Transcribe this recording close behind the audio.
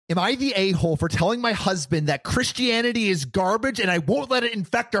Am I the a-hole for telling my husband that Christianity is garbage and I won't let it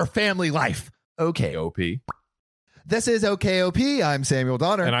infect our family life? Okay, OP. This is OKOP. I'm Samuel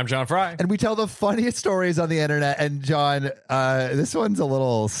Donner. And I'm John Fry. And we tell the funniest stories on the internet. And John, this one's a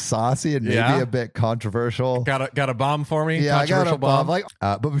little saucy and maybe a bit controversial. Got a bomb for me? Yeah, I got a bomb.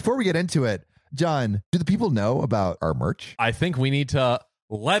 But before we get into it, John, do the people know about our merch? I think we need to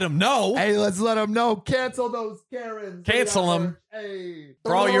let them know. Hey, let's let them know. Cancel those Karens. Cancel them. Hey.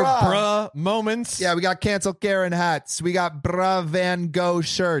 For all your bruh moments. Yeah, we got cancel Karen hats. We got bruh Van Gogh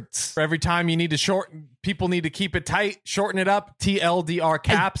shirts. For every time you need to shorten, people need to keep it tight, shorten it up, TLDR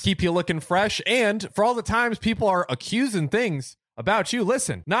caps, keep you looking fresh. And for all the times people are accusing things about you,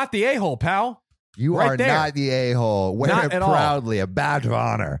 listen, not the a-hole, pal. You right are there. not the a-hole. Wear Not it at all. proudly, a badge of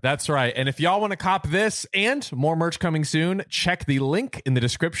honor. That's right. And if y'all want to cop this and more merch coming soon, check the link in the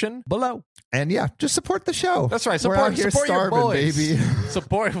description below. And yeah, just support the show. That's right. We're out here Support starving, your boys. baby.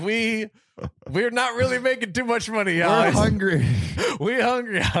 Support. We're not really making too much money, y'all. We're hungry. We're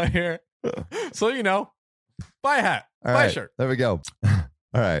hungry out here. So, buy a hat, buy a shirt. There we go.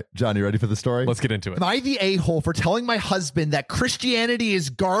 All right, John, you ready for the story? Let's get into it. Am I the a-hole for telling my husband that Christianity is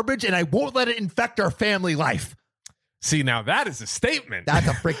garbage and I won't let it infect our family life? See, now that is a statement. That's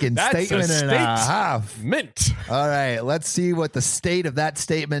a freaking statement and a half. Mint. All right, let's see what the state of that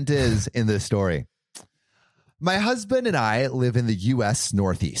statement is in this story. My husband and I live in the U.S.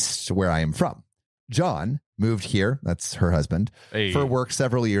 Northeast, where I am from. John moved here, that's her husband, for work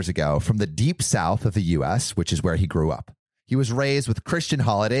several years ago from the deep south of the U.S., which is where he grew up. He was raised with Christian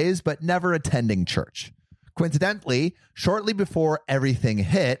holidays, but never attending church. Coincidentally, shortly before everything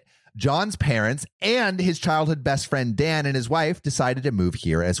hit, John's parents and his childhood best friend Dan and his wife decided to move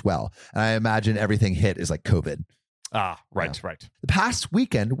here as well. And I imagine everything hit is like COVID. Right. The past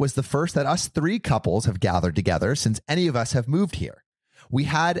weekend was the first that us three couples have gathered together since any of us have moved here. We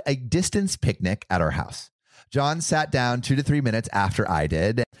had a distance picnic at our house. John sat down 2 to 3 minutes after I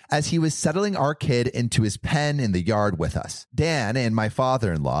did as he was settling our kid into his pen in the yard with us. Dan and my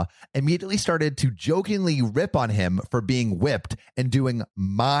father-in-law immediately started to jokingly rip on him for being whipped and doing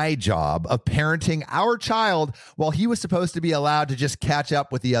my job of parenting our child while he was supposed to be allowed to just catch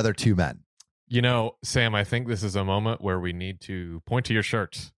up with the other two men. Sam, I think this is a moment where we need to point to your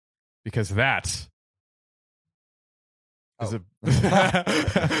shirt because that is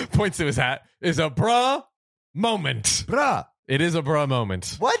points to his hat is a bruh moment. Bruh. It is a bruh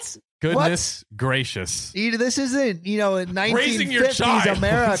moment. What? Goodness gracious. This isn't, in Raising your 1950s child.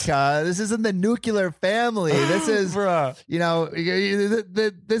 America. This isn't the nuclear family. This is, Bruh.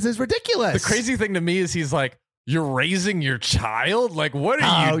 This is ridiculous. The crazy thing to me is he's like, you're raising your child? Like, what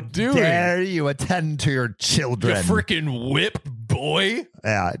are you doing? How dare you attend to your children? You freaking whipped boy.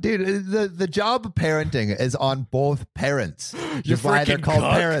 Yeah, dude, the job of parenting is on both parents. You're That's why they're freaking called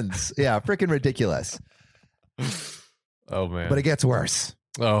cuck. parents. Yeah, freaking ridiculous. Oh, man. But it gets worse.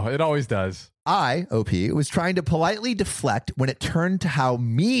 Oh, it always does. I, OP, was trying to politely deflect when it turned to how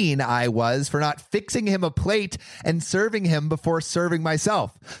mean I was for not fixing him a plate and serving him before serving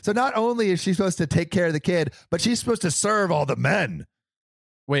myself. So not only is she supposed to take care of the kid, but she's supposed to serve all the men.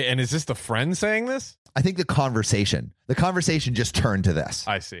 Wait, and is this the friend saying this? I think the conversation just turned to this.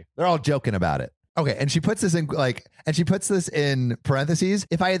 I see. They're all joking about it. Okay, and she puts this in parentheses.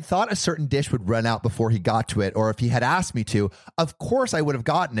 If I had thought a certain dish would run out before he got to it, or if he had asked me to, of course I would have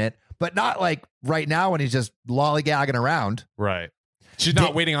gotten it, but not like right now when he's just lollygagging around. Right. She's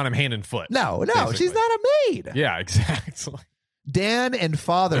not waiting on him hand and foot. No, basically. she's not a maid. Yeah, exactly. Dan and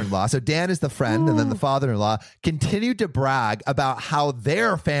father-in-law, so Dan is the friend and then the father-in-law, continued to brag about how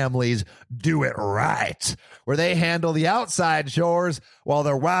their families do it right, where they handle the outside chores while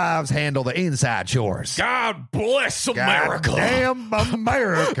their wives handle the inside chores. God bless America. Damn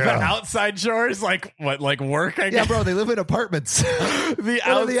America. The outside chores, like what, like work, I guess? Yeah, bro, they live in apartments. the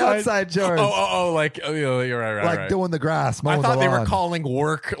outside chores. You're right, like doing the grass, mowing I thought the they were lawn. calling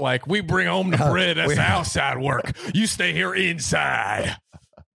work, like, we bring home the bread, that's the outside work. You stay here inside.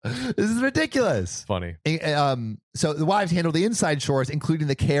 This is ridiculous. Funny. So the wives handle the inside chores, including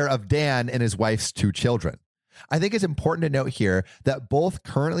the care of Dan and his wife's 2 children. I think it's important to note here that both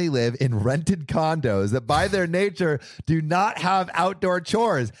currently live in rented condos that by their nature do not have outdoor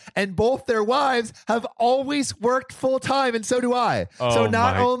chores. And both their wives have always worked full time. And so do I. So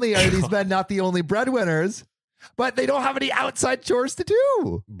not only are these men not the only breadwinners, but they don't have any outside chores to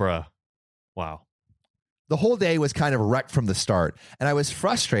do. Bruh. Wow. The whole day was kind of wrecked from the start, and I was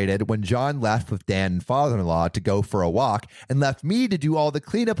frustrated when John left with Dan and father-in-law to go for a walk and left me to do all the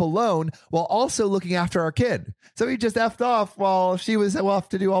cleanup alone while also looking after our kid. So he just effed off while she was off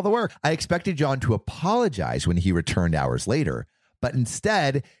to do all the work. I expected John to apologize when he returned hours later, But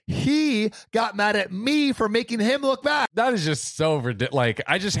instead, he got mad at me for making him look bad. That is just so ridiculous. Like,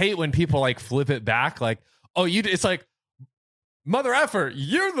 I just hate when people like flip it back. Like, oh, it's like, mother effer,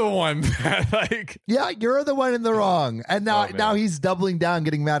 you're the one that like. Yeah, you're the one in the wrong. And now he's doubling down,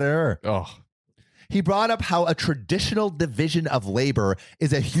 getting mad at her. Oh. He brought up how a traditional division of labor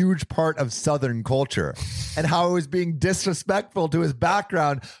is a huge part of Southern culture and how it was being disrespectful to his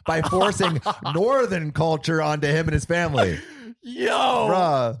background by forcing Northern culture onto him and his family. Yo,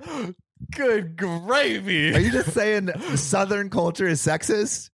 bruh. Good gravy. Are you just saying Southern culture is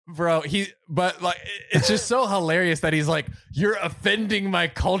sexist? Bro, but like, it's just so hilarious that he's like, you're offending my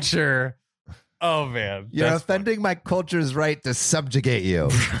culture. Oh, man. You're offending my culture's right to subjugate you.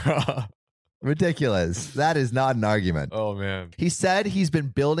 Ridiculous. That is not an argument. Oh, man. He said he's been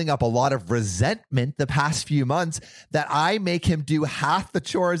building up a lot of resentment the past few months that I make him do half the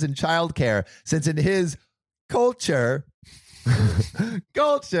chores in childcare, since in his culture, women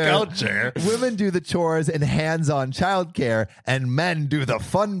do the chores and hands-on childcare, and men do the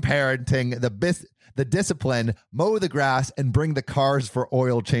fun parenting, the discipline, mow the grass, and bring the cars for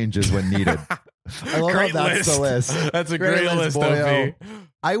oil changes when needed. I love how that's the list. That's a great list, OP.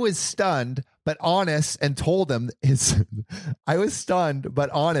 I was stunned, but honest, and told him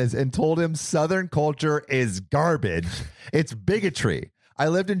Southern culture is garbage. It's bigotry. I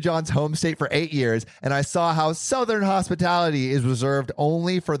lived in John's home state for 8 years, and I saw how Southern hospitality is reserved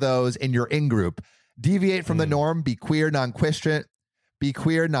only for those in your in-group. Deviate from the norm, be queer, non-Christian,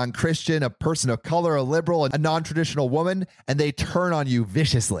 a person of color, a liberal, a non-traditional woman, and they turn on you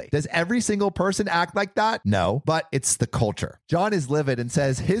viciously. Does every single person act like that? No, but it's the culture. John is livid and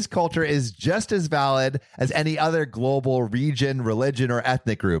says his culture is just as valid as any other global region, religion, or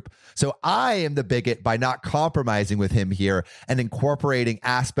ethnic group. So I am the bigot by not compromising with him here and incorporating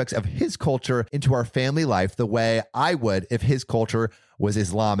aspects of his culture into our family life the way I would if his culture was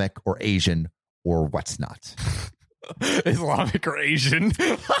Islamic or Asian or what's not. Islamic or Asian.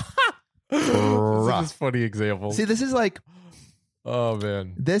 This is funny example. See, this is like, oh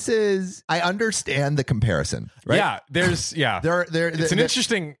man, I understand the comparison, right? Yeah, it's an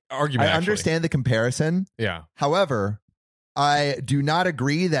interesting argument. I understand the comparison. Yeah. However, I do not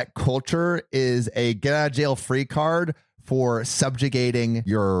agree that culture is a get out of jail free card for subjugating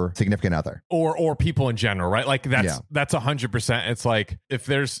your significant other or people in general, right? Like that's 100%. It's like if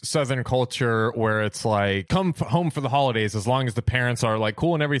there's Southern culture where it's like come home for the holidays as long as the parents are like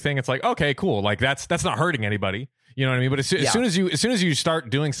cool and everything, it's like okay, cool. Like that's not hurting anybody. You know what I mean? But as soon as you start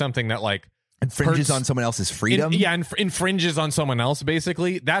doing something that like infringes on someone else's freedom, infringes on someone else,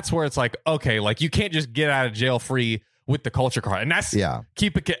 basically, that's where it's like okay, like you can't just get out of jail free with the culture card, and that's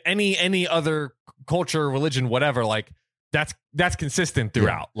keep it any other culture, religion, whatever, like. That's consistent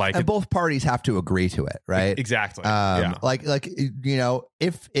throughout. Like, and both parties have to agree to it, right? Exactly. Like you know,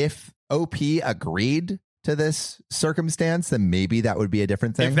 if OP agreed to this circumstance, then maybe that would be a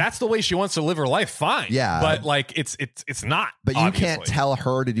different thing. If that's the way she wants to live her life, fine. Yeah, but like it's not. But you can't tell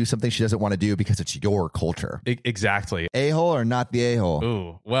her to do something she doesn't want to do because it's your culture. Exactly. A-hole or not the a-hole?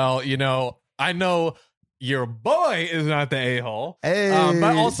 Ooh, well, you know, I know. Your boy is not the a-hole, hey.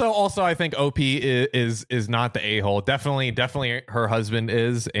 But also I think OP is not the a-hole. Definitely her husband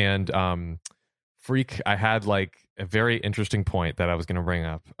is, and freak. I had like a very interesting point that I was going to bring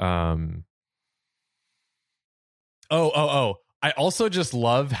up. I also just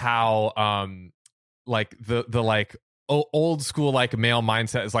love how like the like old school like male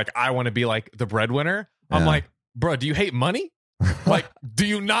mindset is like I want to be like the breadwinner. I'm like, bro, do you hate money? Like, do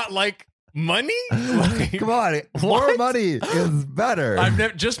you not like money? Like, come on, more money is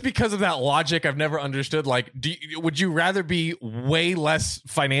better. Just because of that logic, I've never understood. Like, would you rather be way less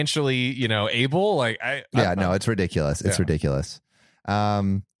financially, able? Like, no, it's ridiculous. It's ridiculous.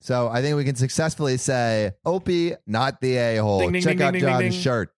 So I think we can successfully say OP, not the a-hole. Check out John's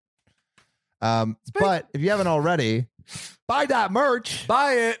shirt. But if you haven't already, buy that merch.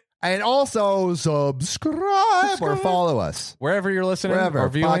 Buy it. And also subscribe or follow us. Wherever you're listening or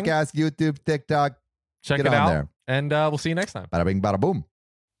viewing. Podcast, YouTube, TikTok. Check it out. There. And we'll see you next time. Bada bing, bada boom.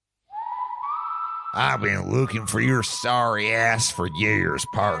 I've been looking for your sorry ass for years,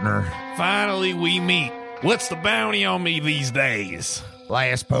 partner. Finally, we meet. What's the bounty on me these days?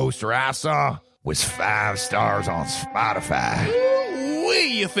 Last poster I saw was 5 stars on Spotify.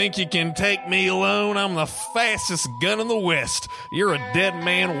 You think you can take me alone? I'm the fastest gun in the West. You're a dead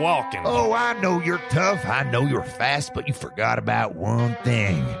man walking. Oh, I know you're tough. I know you're fast, but you forgot about one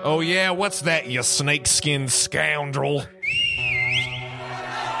thing. Oh, yeah? What's that, you snakeskin scoundrel?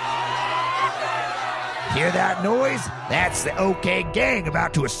 Hear that noise? That's the OK Gang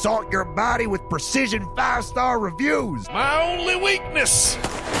about to assault your body with precision 5-star reviews. My only weakness.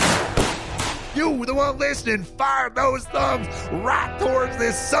 You, the one listening, fire those thumbs right towards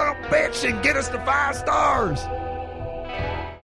this son of a bitch and get us to 5 stars.